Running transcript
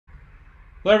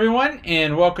Hello everyone,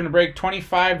 and welcome to break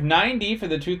 2590 for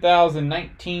the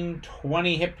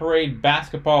 2019-20 Hit Parade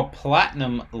Basketball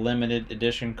Platinum Limited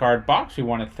Edition card box. We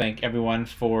want to thank everyone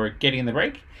for getting the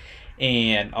break,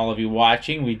 and all of you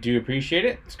watching, we do appreciate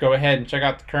it. Let's go ahead and check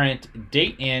out the current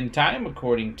date and time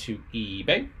according to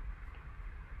eBay.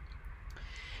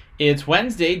 It's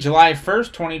Wednesday, July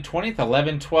 1st, 2020,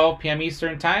 11:12 p.m.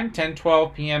 Eastern Time,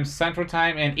 10:12 p.m. Central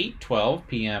Time, and 8:12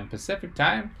 p.m. Pacific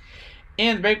Time.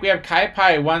 In the break, we have Kai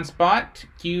Pai 1 spot,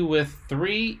 Q with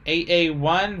 3, AA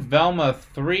 1, Velma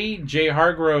 3, J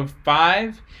Hargrove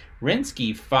 5,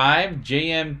 Rinsky 5,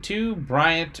 JM 2,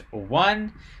 Bryant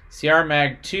 1, CR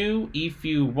Mag 2,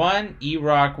 EFU 1,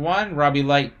 E-Rock 1, Robbie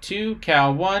Light 2,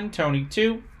 Cal 1, Tony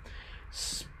 2.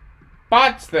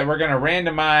 Spots that we're going to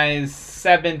randomize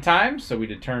 7 times, so we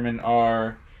determine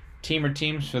our team or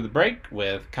teams for the break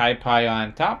with Kai Pai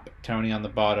on top, Tony on the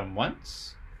bottom once.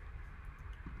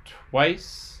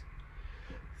 Twice,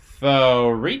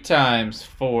 3 times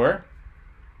 4,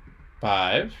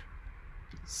 5,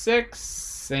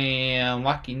 6, and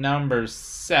lucky number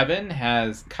 7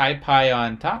 has Kai Pai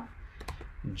on top,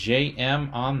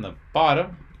 JM on the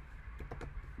bottom.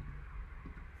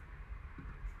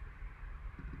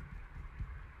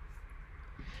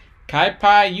 Kai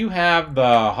Pai, you have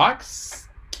the Hawks,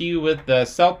 Q with the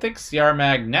Celtics, CR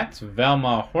Mag Nets,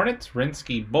 Velma Hornets,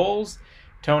 Rinsky Bulls,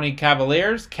 Tony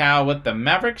Cavaliers, Cal with the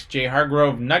Mavericks, J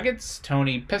Hargrove Nuggets,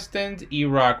 Tony Pistons,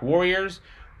 E-Rock Warriors,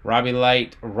 Robbie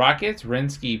Light Rockets,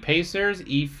 Rinsky Pacers,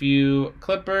 EFU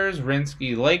Clippers,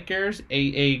 Rinsky Lakers,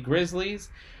 AA Grizzlies,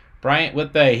 Bryant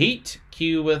with the Heat,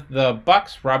 Q with the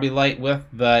Bucks, Robbie Light with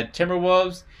the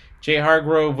Timberwolves, J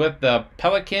Hargrove with the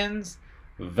Pelicans,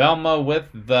 Velma with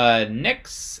the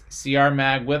Knicks, CR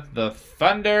Mag with the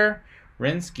Thunder,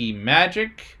 Rinsky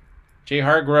Magic, J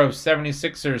Hargrove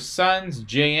 76ers Suns,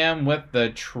 JM with the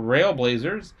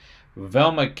Trailblazers,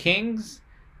 Velma Kings,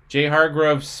 J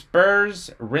Hargrove Spurs,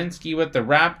 Rinsky with the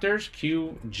Raptors,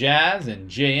 Q Jazz, and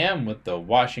JM with the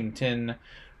Washington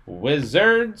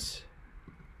Wizards.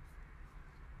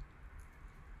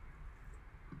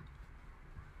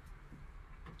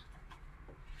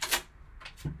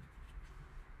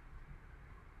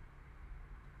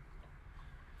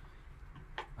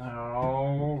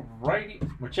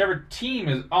 Alrighty, whichever team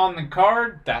is on the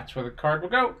card, that's where the card will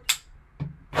go.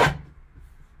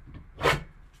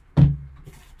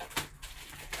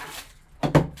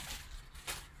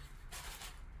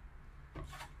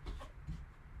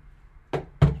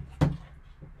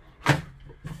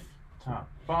 Top,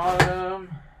 bottom.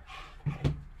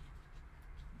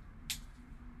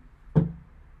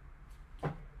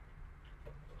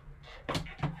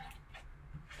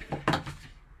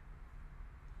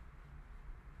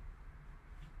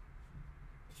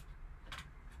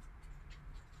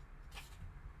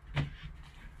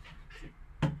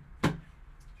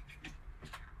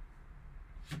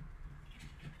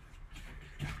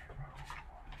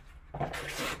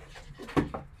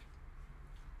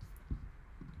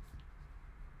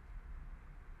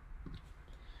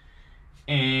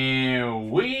 And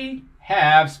we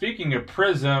have, speaking of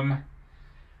Prism,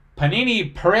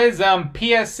 Panini Prism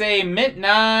PSA Mint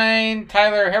 9,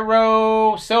 Tyler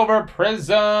Hero, Silver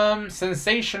Prism,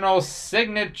 Sensational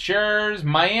Signatures,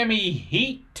 Miami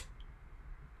Heat.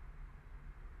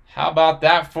 How about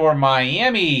that for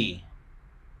Miami?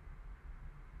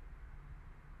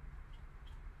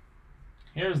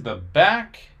 Here's the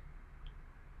back.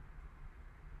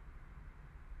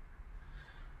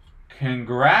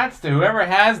 Congrats to whoever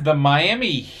has the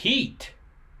Miami Heat.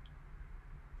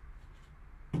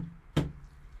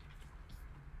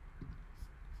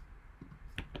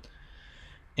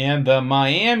 And the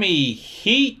Miami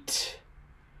Heat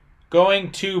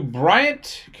going to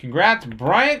Bryant. Congrats,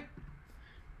 Bryant.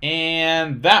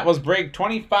 And that was break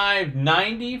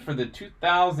 2590 for the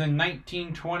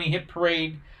 2019-20 Hit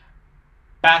Parade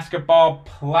Basketball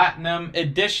Platinum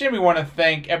Edition. We want to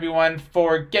thank everyone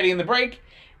for getting the break.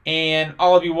 And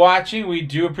all of you watching, we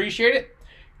do appreciate it.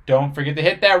 Don't forget to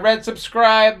hit that red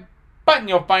subscribe button.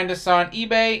 You'll find us on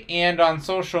eBay and on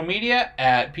social media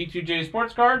at P2J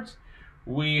Sports Cards.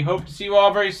 We hope to see you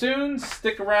all very soon.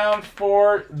 Stick around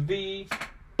for the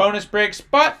bonus break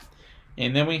spot.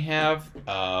 And then we have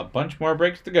a bunch more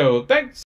breaks to go. Thanks.